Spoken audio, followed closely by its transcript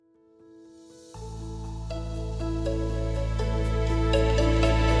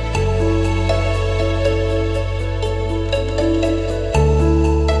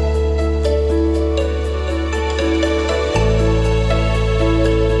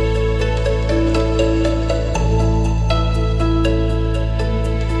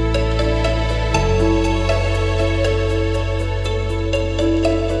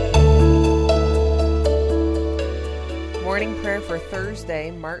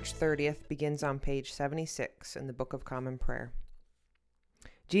March 30th begins on page 76 in the Book of Common Prayer.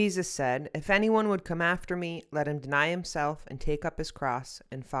 Jesus said, "If anyone would come after me, let him deny himself and take up his cross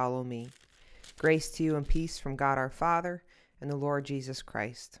and follow me." Grace to you and peace from God our Father and the Lord Jesus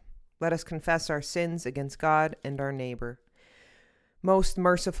Christ. Let us confess our sins against God and our neighbor. Most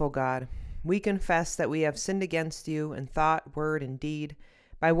merciful God, we confess that we have sinned against you in thought, word, and deed,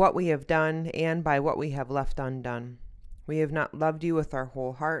 by what we have done and by what we have left undone. We have not loved you with our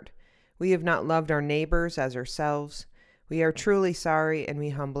whole heart. We have not loved our neighbors as ourselves. We are truly sorry and we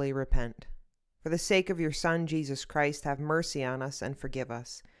humbly repent. For the sake of your Son, Jesus Christ, have mercy on us and forgive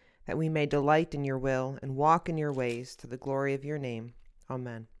us, that we may delight in your will and walk in your ways to the glory of your name.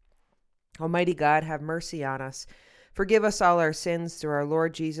 Amen. Almighty God, have mercy on us. Forgive us all our sins through our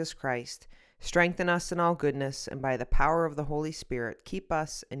Lord Jesus Christ. Strengthen us in all goodness, and by the power of the Holy Spirit, keep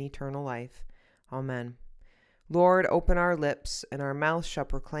us in eternal life. Amen. Lord, open our lips, and our mouth shall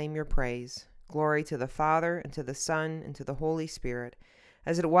proclaim your praise. Glory to the Father, and to the Son, and to the Holy Spirit,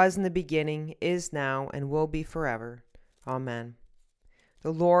 as it was in the beginning, is now, and will be forever. Amen.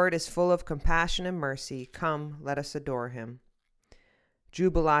 The Lord is full of compassion and mercy. Come, let us adore him.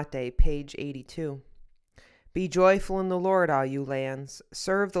 Jubilate, page 82. Be joyful in the Lord, all you lands.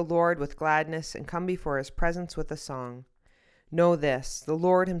 Serve the Lord with gladness, and come before his presence with a song. Know this, the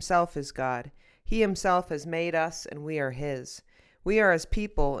Lord himself is God. He himself has made us, and we are his. We are his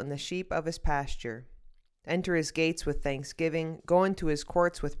people and the sheep of his pasture. Enter his gates with thanksgiving. Go into his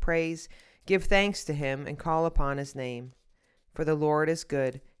courts with praise. Give thanks to him, and call upon his name. For the Lord is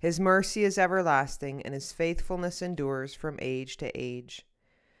good. His mercy is everlasting, and his faithfulness endures from age to age.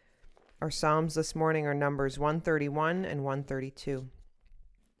 Our psalms this morning are Numbers 131 and 132.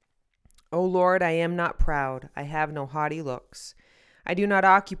 O Lord, I am not proud. I have no haughty looks. I do not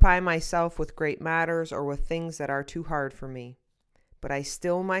occupy myself with great matters or with things that are too hard for me. But I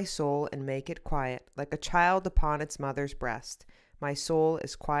still my soul and make it quiet, like a child upon its mother's breast. My soul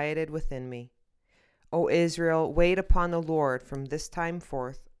is quieted within me. O Israel, wait upon the Lord from this time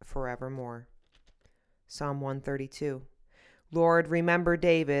forth forevermore. Psalm 132. Lord, remember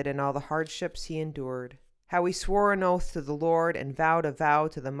David and all the hardships he endured, how he swore an oath to the Lord and vowed a vow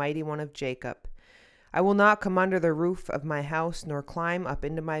to the Mighty One of Jacob. I will not come under the roof of my house, nor climb up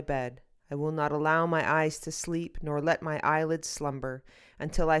into my bed. I will not allow my eyes to sleep, nor let my eyelids slumber,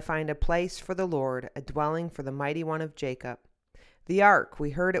 until I find a place for the Lord, a dwelling for the Mighty One of Jacob. The ark,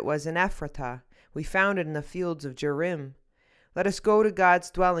 we heard it was in Ephratah. We found it in the fields of Jerim. Let us go to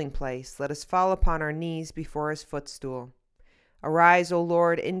God's dwelling place. Let us fall upon our knees before his footstool. Arise, O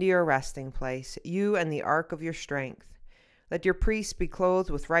Lord, into your resting place, you and the ark of your strength. Let your priests be clothed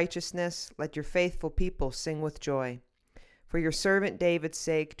with righteousness. Let your faithful people sing with joy. For your servant David's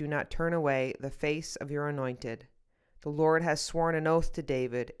sake, do not turn away the face of your anointed. The Lord has sworn an oath to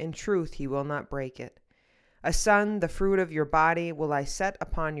David. In truth, he will not break it. A son, the fruit of your body, will I set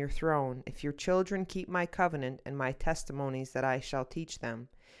upon your throne. If your children keep my covenant and my testimonies that I shall teach them,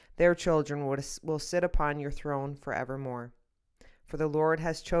 their children will sit upon your throne forevermore. For the Lord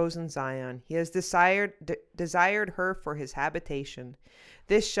has chosen Zion. He has desired her for his habitation.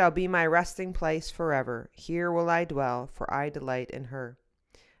 This shall be my resting place forever. Here will I dwell, for I delight in her.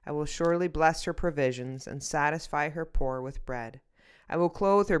 I will surely bless her provisions and satisfy her poor with bread. I will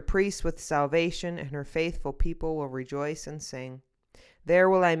clothe her priests with salvation, and her faithful people will rejoice and sing. There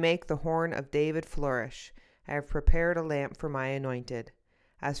will I make the horn of David flourish. I have prepared a lamp for my anointed.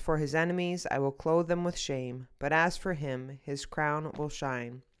 As for his enemies, I will clothe them with shame, but as for him, his crown will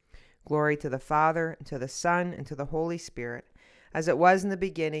shine. Glory to the Father, and to the Son, and to the Holy Spirit, as it was in the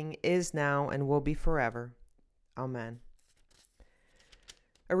beginning, is now, and will be forever. Amen.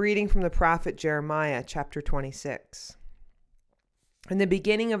 A reading from the prophet Jeremiah, chapter 26. In the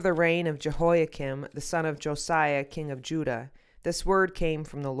beginning of the reign of Jehoiakim, the son of Josiah, king of Judah, this word came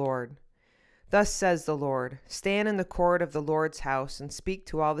from the Lord. Thus says the Lord, stand in the court of the Lord's house and speak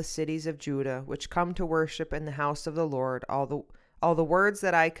to all the cities of Judah, which come to worship in the house of the Lord, all the words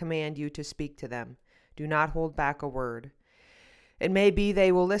that I command you to speak to them. Do not hold back a word. It may be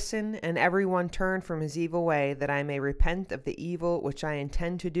they will listen, and every one turn from his evil way, that I may repent of the evil which I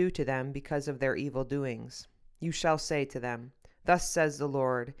intend to do to them because of their evil doings. You shall say to them, thus says the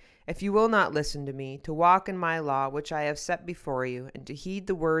Lord, if you will not listen to me, to walk in my law which I have set before you, and to heed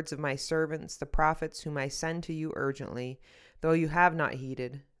the words of my servants, the prophets whom I send to you urgently, though you have not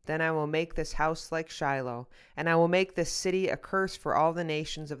heeded, then I will make this house like Shiloh, and I will make this city a curse for all the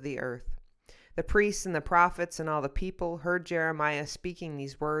nations of the earth. The priests and the prophets and all the people heard Jeremiah speaking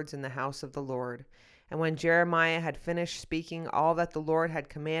these words in the house of the Lord. And when Jeremiah had finished speaking all that the Lord had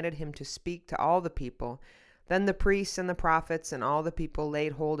commanded him to speak to all the people, Then the priests and the prophets and all the people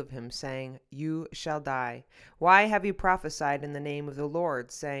laid hold of him, saying, You shall die. Why have you prophesied in the name of the Lord,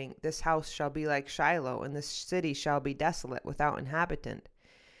 saying, This house shall be like Shiloh, and this city shall be desolate, without inhabitant?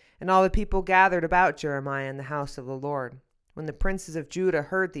 And all the people gathered about Jeremiah in the house of the Lord. When the princes of Judah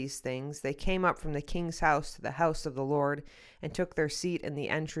heard these things, they came up from the king's house to the house of the Lord, and took their seat in the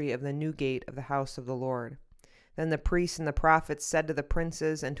entry of the new gate of the house of the Lord. Then the priests and the prophets said to the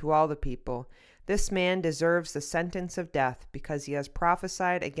princes and to all the people, This man deserves the sentence of death, because he has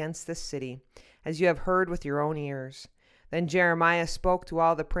prophesied against this city, as you have heard with your own ears. Then Jeremiah spoke to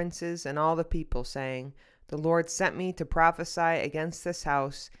all the princes and all the people, saying, The Lord sent me to prophesy against this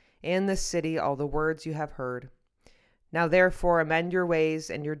house and this city all the words you have heard. Now therefore amend your ways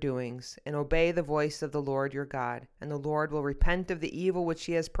and your doings, and obey the voice of the Lord your God, and the Lord will repent of the evil which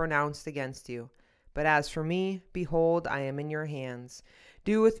he has pronounced against you. But as for me, behold, I am in your hands.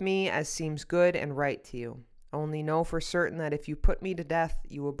 Do with me as seems good and right to you. Only know for certain that if you put me to death,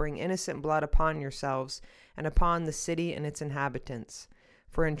 you will bring innocent blood upon yourselves and upon the city and its inhabitants.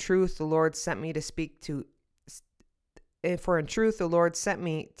 For in truth the Lord sent me to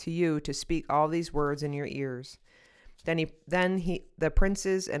you to speak all these words in your ears. Then the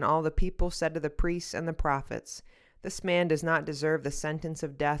princes and all the people said to the priests and the prophets, This man does not deserve the sentence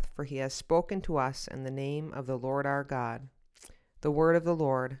of death, for he has spoken to us in the name of the Lord our God. The word of the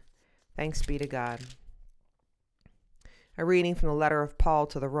Lord. Thanks be to God. A reading from the letter of Paul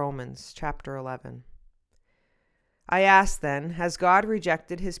to the Romans, chapter 11. I ask then, has God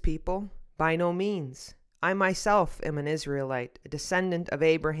rejected his people? By no means. I myself am an Israelite, a descendant of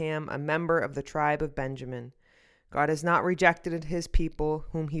Abraham, a member of the tribe of Benjamin. God has not rejected his people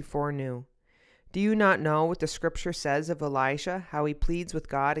whom he foreknew. Do you not know what the scripture says of Elisha, how he pleads with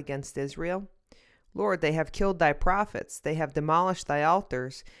God against Israel? Lord, they have killed thy prophets, they have demolished thy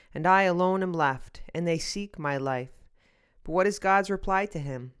altars, and I alone am left, and they seek my life. But what is God's reply to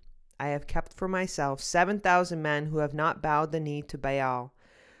him? I have kept for myself 7,000 men who have not bowed the knee to Baal.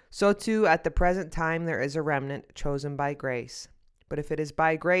 So too at the present time there is a remnant chosen by grace. But if it is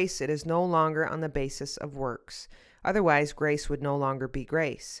by grace, it is no longer on the basis of works. Otherwise, grace would no longer be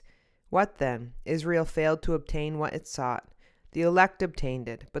grace. What then? Israel failed to obtain what it sought. The elect obtained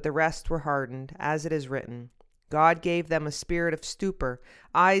it, but the rest were hardened, as it is written. God gave them a spirit of stupor,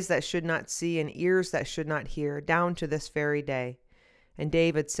 eyes that should not see and ears that should not hear, down to this very day. And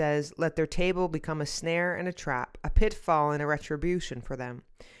David says, Let their table become a snare and a trap, a pitfall and a retribution for them.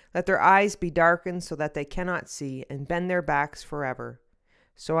 Let their eyes be darkened so that they cannot see, and bend their backs forever.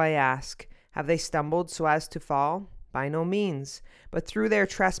 So I ask, have they stumbled so as to fall? By no means, but through their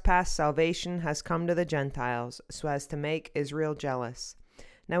trespass salvation has come to the Gentiles, so as to make Israel jealous.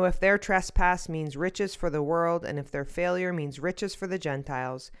 Now if their trespass means riches for the world, and if their failure means riches for the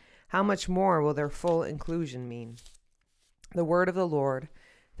Gentiles, how much more will their full inclusion mean? The word of the Lord.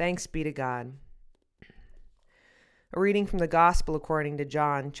 Thanks be to God. A reading from the Gospel according to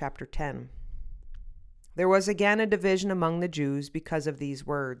John, chapter 10. There was again a division among the Jews because of these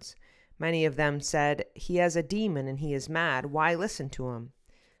words. Many of them said, He has a demon and he is mad. Why listen to him?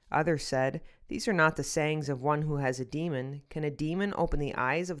 Others said, These are not the sayings of one who has a demon. Can a demon open the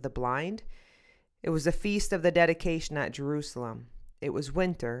eyes of the blind? It was the feast of the dedication at Jerusalem. It was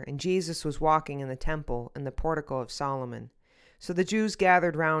winter, and Jesus was walking in the temple in the portico of Solomon. So the Jews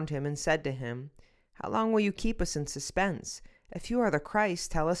gathered round him and said to him, How long will you keep us in suspense? If you are the Christ,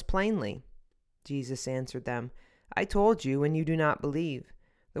 tell us plainly. Jesus answered them, I told you, and you do not believe.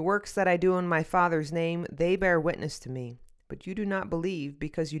 The works that I do in my Father's name, they bear witness to me. But you do not believe,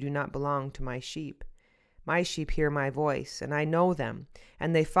 because you do not belong to my sheep. My sheep hear my voice, and I know them,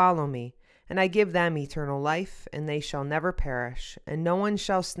 and they follow me. And I give them eternal life, and they shall never perish, and no one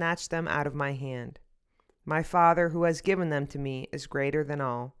shall snatch them out of my hand. My Father, who has given them to me, is greater than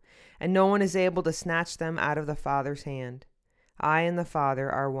all, and no one is able to snatch them out of the Father's hand. I and the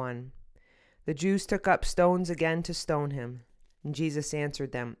Father are one. The Jews took up stones again to stone him. And Jesus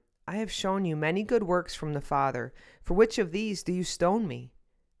answered them, I have shown you many good works from the Father. For which of these do you stone me?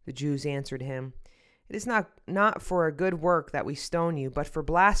 The Jews answered him, It is not for a good work that we stone you, but for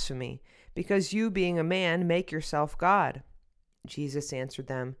blasphemy, because you, being a man, make yourself God. Jesus answered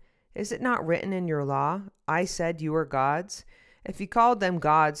them, Is it not written in your law, I said you are gods? If you called them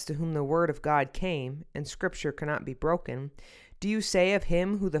gods to whom the word of God came, and Scripture cannot be broken, do you say of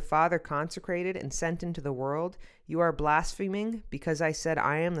him who the Father consecrated and sent into the world, You are blaspheming, because I said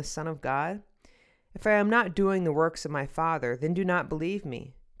I am the Son of God? If I am not doing the works of my Father, then do not believe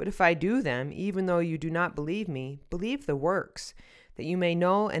me. But if I do them, even though you do not believe me, believe the works, that you may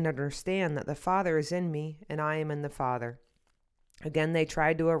know and understand that the Father is in me, and I am in the Father. Again they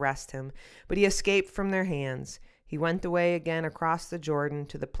tried to arrest him, but he escaped from their hands. He went away again across the Jordan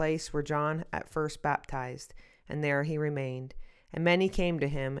to the place where John at first baptized, and there he remained. And many came to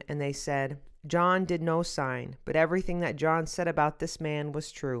him, and they said, John did no sign, but everything that John said about this man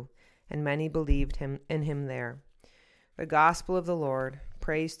was true, and many believed in him there. The Gospel of the Lord.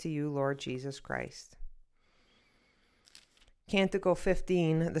 Praise to you, Lord Jesus Christ. Canticle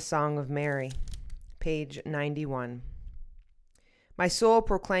 15, the Song of Mary, page 91. My soul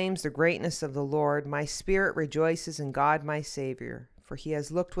proclaims the greatness of the Lord. My spirit rejoices in God my Savior, for he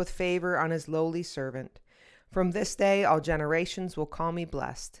has looked with favor on his lowly servant. From this day all generations will call me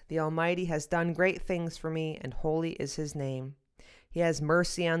blessed. The Almighty has done great things for me, and holy is his name. He has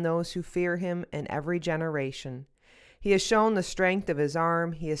mercy on those who fear him in every generation. He has shown the strength of his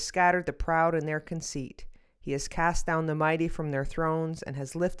arm. He has scattered the proud in their conceit. He has cast down the mighty from their thrones and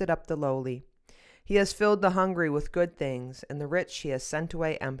has lifted up the lowly. He has filled the hungry with good things, and the rich he has sent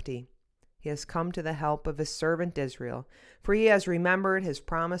away empty. He has come to the help of his servant Israel, for he has remembered his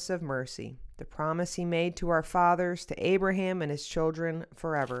promise of mercy, the promise he made to our fathers, to Abraham and his children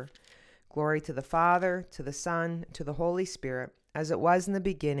forever. Glory to the Father, to the Son, to the Holy Spirit, as it was in the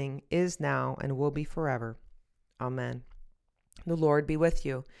beginning, is now, and will be forever. Amen. The Lord be with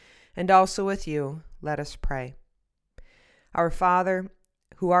you, and also with you. Let us pray. Our Father,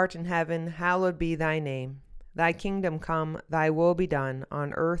 who art in heaven, hallowed be thy name. Thy kingdom come, thy will be done,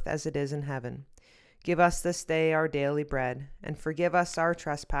 on earth as it is in heaven. Give us this day our daily bread, and forgive us our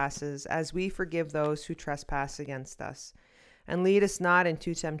trespasses, as we forgive those who trespass against us. And lead us not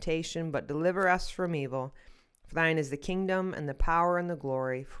into temptation, but deliver us from evil. For thine is the kingdom, and the power, and the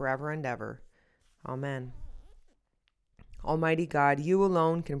glory, forever and ever. Amen. Almighty God, you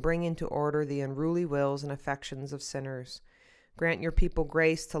alone can bring into order the unruly wills and affections of sinners. Grant your people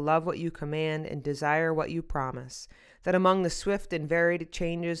grace to love what you command and desire what you promise, that among the swift and varied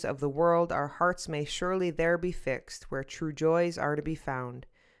changes of the world our hearts may surely there be fixed, where true joys are to be found.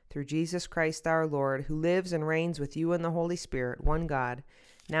 Through Jesus Christ our Lord, who lives and reigns with you in the Holy Spirit, one God,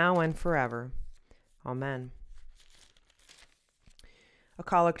 now and forever. Amen. A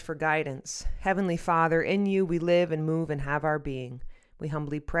collect for guidance. Heavenly Father, in you we live and move and have our being. We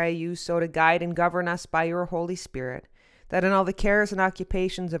humbly pray you so to guide and govern us by your Holy Spirit, that in all the cares and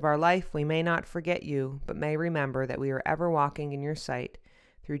occupations of our life we may not forget you, but may remember that we are ever walking in your sight.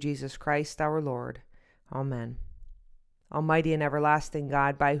 Through Jesus Christ our Lord. Amen. Almighty and everlasting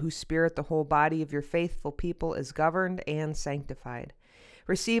God, by whose Spirit the whole body of your faithful people is governed and sanctified,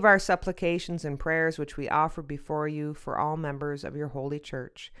 receive our supplications and prayers which we offer before you for all members of your holy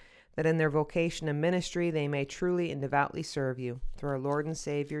church, that in their vocation and ministry they may truly and devoutly serve you, through our Lord and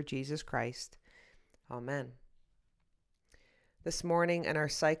Savior Jesus Christ. Amen. This morning in our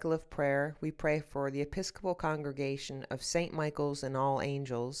cycle of prayer, we pray for the Episcopal Congregation of St. Michael's and All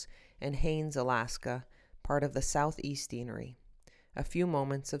Angels in Haines, Alaska, part of the Southeast Deanery. A few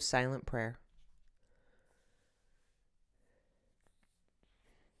moments of silent prayer.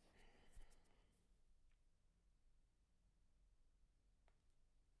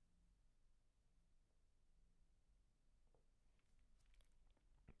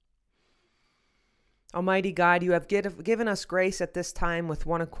 Almighty God, you have given us grace at this time with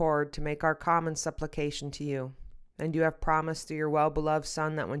one accord to make our common supplication to you. And you have promised through your well-beloved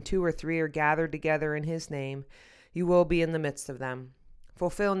Son that when 2 or 3 are gathered together in his name, you will be in the midst of them.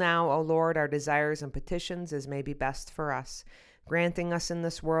 Fulfill now, O Lord, our desires and petitions as may be best for us, granting us in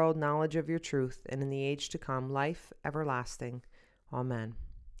this world knowledge of your truth, and in the age to come life everlasting. Amen.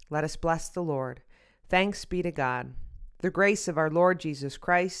 Let us bless the Lord. Thanks be to God. The grace of our Lord Jesus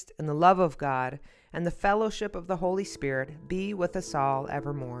Christ, and the love of God, and the fellowship of the Holy Spirit be with us all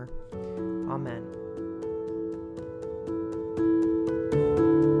evermore. Amen.